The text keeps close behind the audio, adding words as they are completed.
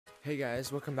Hey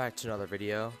guys, welcome back to another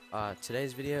video.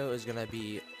 Today's video is gonna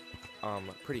be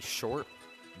pretty short,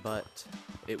 but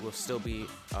it will still be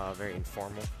very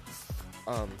informal.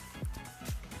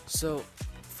 So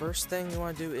first thing you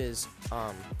want to do is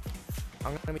I'm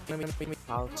gonna be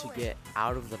how to get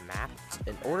out of the map.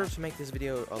 In order to make this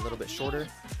video a little bit shorter,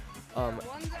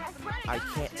 I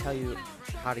can't tell you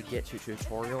how to get to a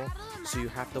tutorial, so you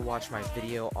have to watch my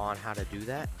video on how to do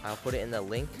that. I'll put it in the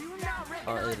link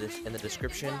in the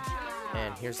description,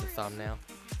 and here's the thumbnail.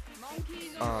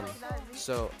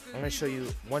 So I'm gonna show you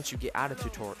once you get out of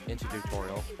tutorial.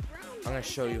 I'm gonna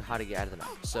show you how to get out of the map.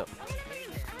 So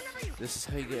this is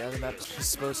how you get out of the map. You're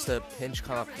supposed to pinch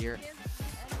come up here.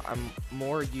 I'm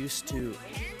more used to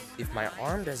if my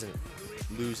arm doesn't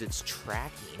lose its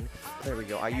tracking. There we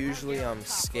go. I usually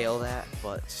scale that,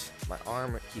 but my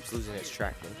arm keeps losing its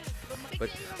tracking. But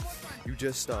you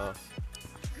just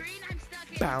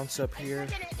bounce up here,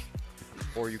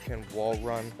 or you can wall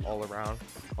run all the way around,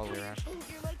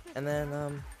 and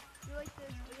then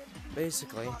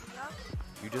basically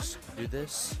you just do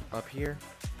this up here,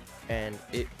 and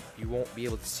you won't be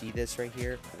able to see this right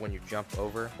here. When you jump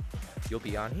over, you'll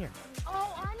be on here.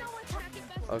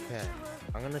 Okay,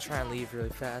 I'm gonna try and leave really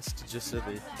fast just so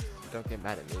they don't get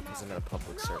mad at me because I'm in a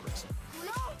public service.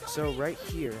 So right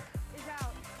here,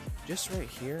 just right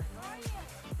here,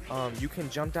 you can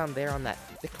jump down there on that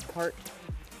thick part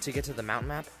to get to the mountain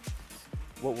map.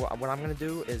 What I'm gonna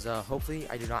do is hopefully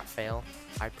I do not fail.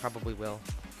 I probably will,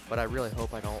 but I really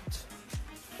hope I don't.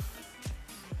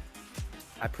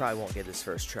 I probably won't get this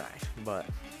first try, but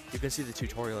you can see the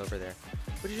tutorial over there.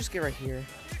 But you just get right here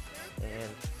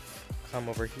and come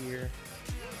over here,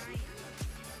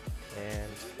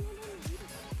 and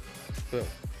boom,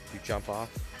 you jump off.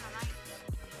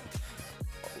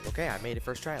 Okay, I made it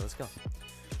first try. Let's go.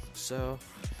 So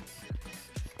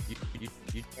you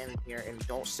stand here and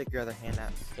don't stick your other hand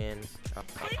out in.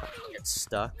 Get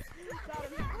stuck.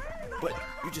 But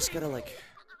you just gotta like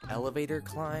elevator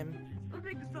climb.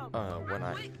 When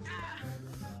I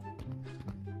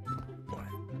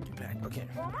get back. Okay,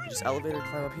 just elevator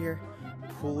climb up here.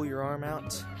 Pull your arm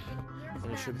out,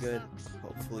 and it should be good.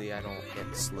 Hopefully I don't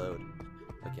get slowed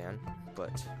again,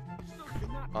 but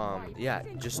yeah,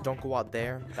 just don't go out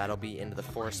there. That'll be into the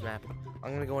forest map.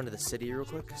 I'm gonna go into the city real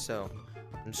quick, so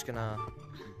I'm just gonna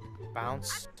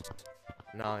bounce.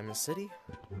 Now I'm in the city.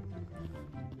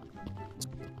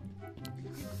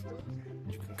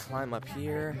 You can climb up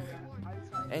here,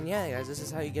 and yeah, guys, this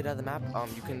is how you get out of the map.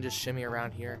 You can just shimmy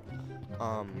around here.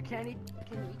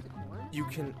 You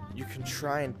can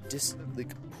try and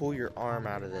pull your arm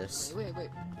out of this. Wait.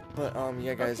 But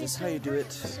yeah, guys, this is how you do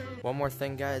it. One more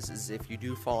thing, guys, is if you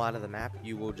do fall out of the map,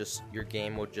 your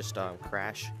game will just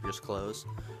crash, just close.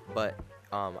 But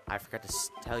I forgot to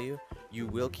tell you, you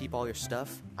will keep all your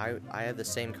stuff. I have the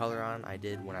same color on I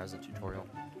did when I was in tutorial.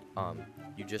 I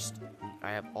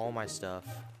have all my stuff,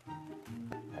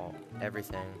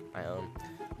 everything I own.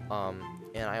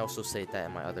 And I also state that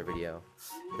in my other video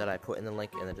that I put in the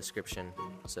link in the description.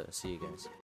 So see you guys.